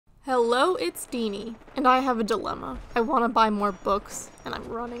Hello, it's Deanie, and I have a dilemma. I want to buy more books, and I'm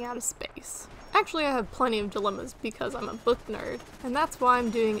running out of space. Actually, I have plenty of dilemmas because I'm a book nerd, and that's why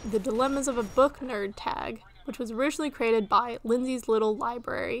I'm doing the Dilemmas of a Book Nerd tag, which was originally created by Lindsay's Little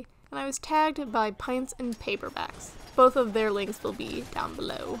Library, and I was tagged by Pints and Paperbacks. Both of their links will be down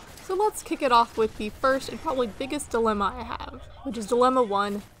below. So let's kick it off with the first and probably biggest dilemma I have, which is Dilemma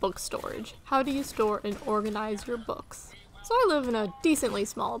 1, book storage. How do you store and organize your books? So I live in a decently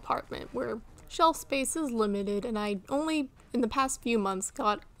small apartment where shelf space is limited, and I only, in the past few months,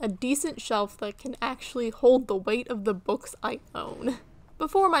 got a decent shelf that can actually hold the weight of the books I own.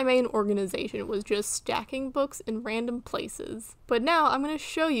 Before, my main organization was just stacking books in random places. But now I'm going to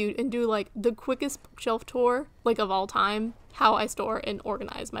show you and do like the quickest bookshelf tour, like of all time, how I store and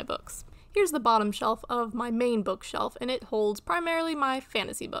organize my books. Here's the bottom shelf of my main bookshelf, and it holds primarily my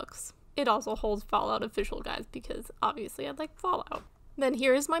fantasy books. It also holds Fallout official guides because obviously I like Fallout. Then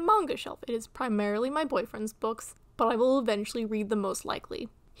here is my manga shelf. It is primarily my boyfriend's books, but I will eventually read them most likely.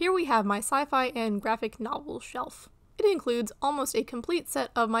 Here we have my sci-fi and graphic novel shelf. It includes almost a complete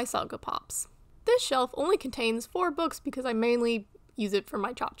set of my saga pops. This shelf only contains 4 books because I mainly use it for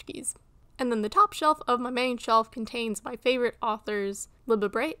my tchotchkes. And then the top shelf of my main shelf contains my favorite authors, Libba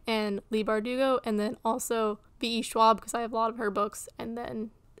Bray and Leigh Bardugo, and then also V.E. Schwab because I have a lot of her books, and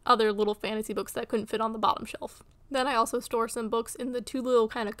then other little fantasy books that couldn't fit on the bottom shelf. Then I also store some books in the 2 little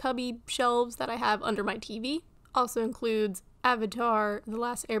kind of cubby shelves that I have under my TV. Also includes Avatar, The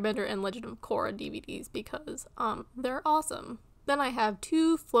Last Airbender, and Legend of Korra DVDs because, they're awesome. Then I have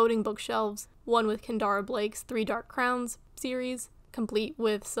 2 floating bookshelves, one with Kendara Blake's 3 Dark Crowns series, complete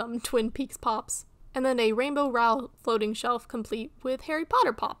with some Twin Peaks pops, and then a Rainbow Rowell floating shelf complete with Harry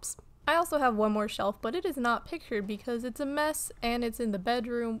Potter pops. I also have one more shelf, but it is not pictured because it's a mess and it's in the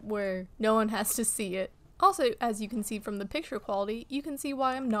bedroom where no one has to see it. Also, as you can see from the picture quality, you can see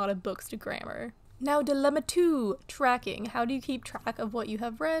why I'm not a bookstagrammer. Now, Dilemma 2, tracking. How do you keep track of what you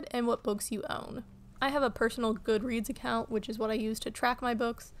have read and what books you own? I have a personal Goodreads account, which is what I use to track my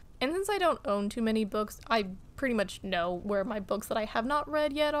books. And since I don't own too many books, I pretty much know where my books that I have not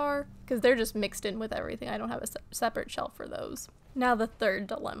read yet are, because they're just mixed in with everything. I don't have a separate shelf for those. Now the third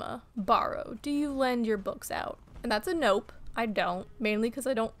dilemma, borrow. Do you lend your books out? And that's a nope, I don't, mainly because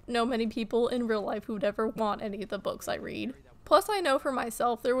I don't know many people in real life who would ever want any of the books I read. Plus I know for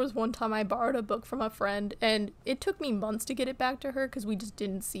myself, there was one time I borrowed a book from a friend, and it took me months to get it back to her because we just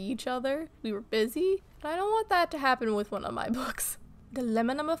didn't see each other. We were busy, and I don't want that to happen with one of my books.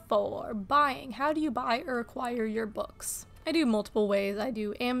 Dilemma number 4, buying. How do you buy or acquire your books? I do multiple ways. I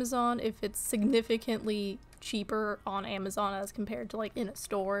do Amazon if it's significantly cheaper on Amazon as compared to like in a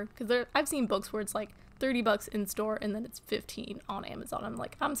store, because I've seen books where it's like $30 in store and then it's 15 on Amazon. I'm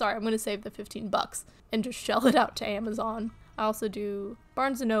like, I'm sorry, I'm gonna save the 15 bucks and just shell it out to Amazon. I also do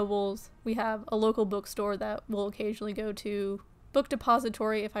Barnes & Nobles. We have a local bookstore that we'll occasionally go to. Book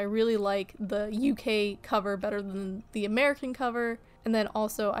Depository if I really like the UK cover better than the American cover. And then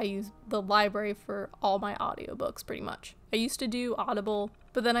also I use the library for all my audiobooks pretty much. I used to do Audible,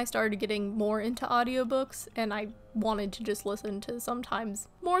 but then I started getting more into audiobooks and I wanted to just listen to sometimes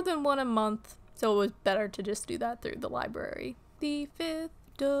more than one a month, so it was better to just do that through the library. The 5th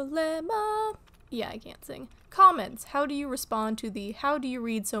dilemma. Yeah, I can't sing. Comments. How do you respond to the "how do you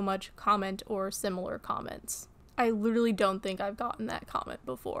read so much" comment or similar comments? I literally don't think I've gotten that comment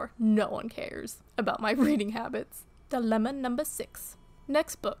before. No one cares about my reading habits. Dilemma number 6.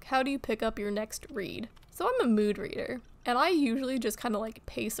 Next book. How do you pick up your next read? So I'm a mood reader, and I usually just kind of like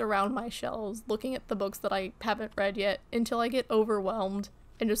pace around my shelves looking at the books that I haven't read yet until I get overwhelmed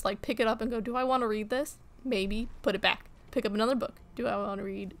and just like pick it up and go, do I want to read this? Maybe. Put it back. Pick up another book. Do I want to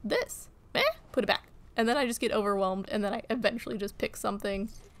read this? Put it back. And then I just get overwhelmed, and then I eventually just pick something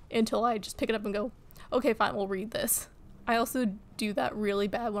until I just pick it up and go, okay, fine, we'll read this. I also do that really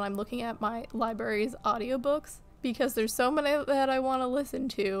bad when I'm looking at my library's audiobooks, because there's so many that I want to listen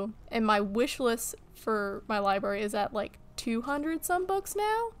to, and my wish list for my library is at like 200 some books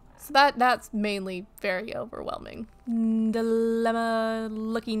now. So that's mainly very overwhelming. Dilemma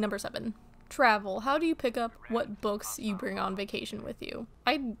lucky number 7. Travel. How do you pick up what books you bring on vacation with you?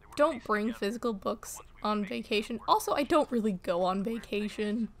 I don't bring physical books on vacation. Also, I don't really go on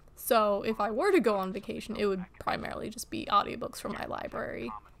vacation. So if I were to go on vacation, it would primarily just be audiobooks from my library.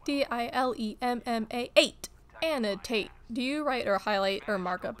 Dilemma 8. Annotate. Do you write or highlight or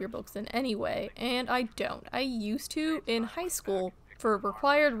mark up your books in any way? And I don't. I used to in high school for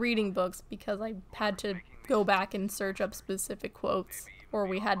required reading books because I had to go back and search up specific quotes, or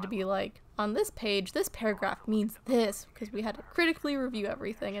we had to be like, on this page, this paragraph means this, because we had to critically review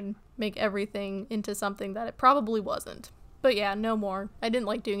everything and make everything into something that it probably wasn't. But yeah, no more. I didn't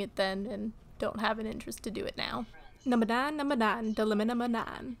like doing it then and don't have an interest to do it now. Number 9, dilemma number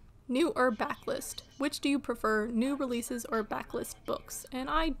 9. New or backlist? Which do you prefer, new releases or backlist books? And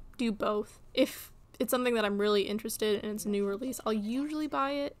I do both. If it's something that I'm really interested in and it's a new release, I'll usually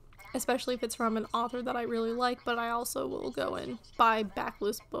buy it, especially if it's from an author that I really like, but I also will go and buy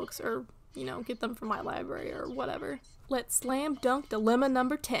backlist books or, you know, get them from my library or whatever. Let's slam dunk dilemma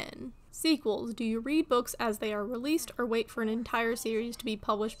number 10. Sequels. Do you read books as they are released or wait for an entire series to be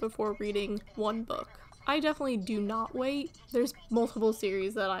published before reading one book? I definitely do not wait. There's multiple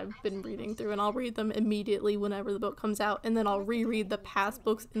series that I've been reading through and I'll read them immediately whenever the book comes out, and then I'll reread the past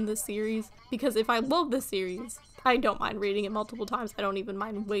books in the series, because if I love the series, I don't mind reading it multiple times. I don't even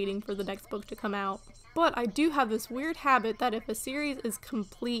mind waiting for the next book to come out. But I do have this weird habit that if a series is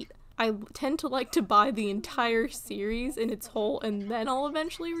complete, I tend to like to buy the entire series in its whole and then I'll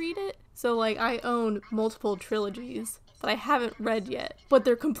eventually read it. So like I own multiple trilogies that I haven't read yet, but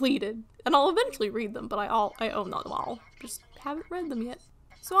they're completed. And I'll eventually read them, but I own them all. Just haven't read them yet.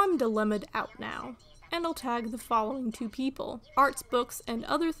 So I'm dilemmaed out now. And I'll tag the following 2 people. Arts, Books, and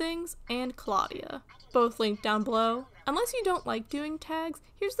Other Things, and Claudia. Both linked down below. Unless you don't like doing tags,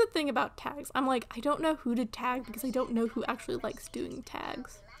 here's the thing about tags. I'm like, I don't know who to tag because I don't know who actually likes doing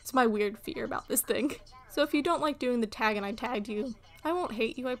tags. It's my weird fear about this thing. So if you don't like doing the tag and I tagged you, I won't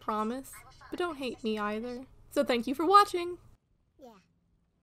hate you, I promise. But don't hate me either. So thank you for watching!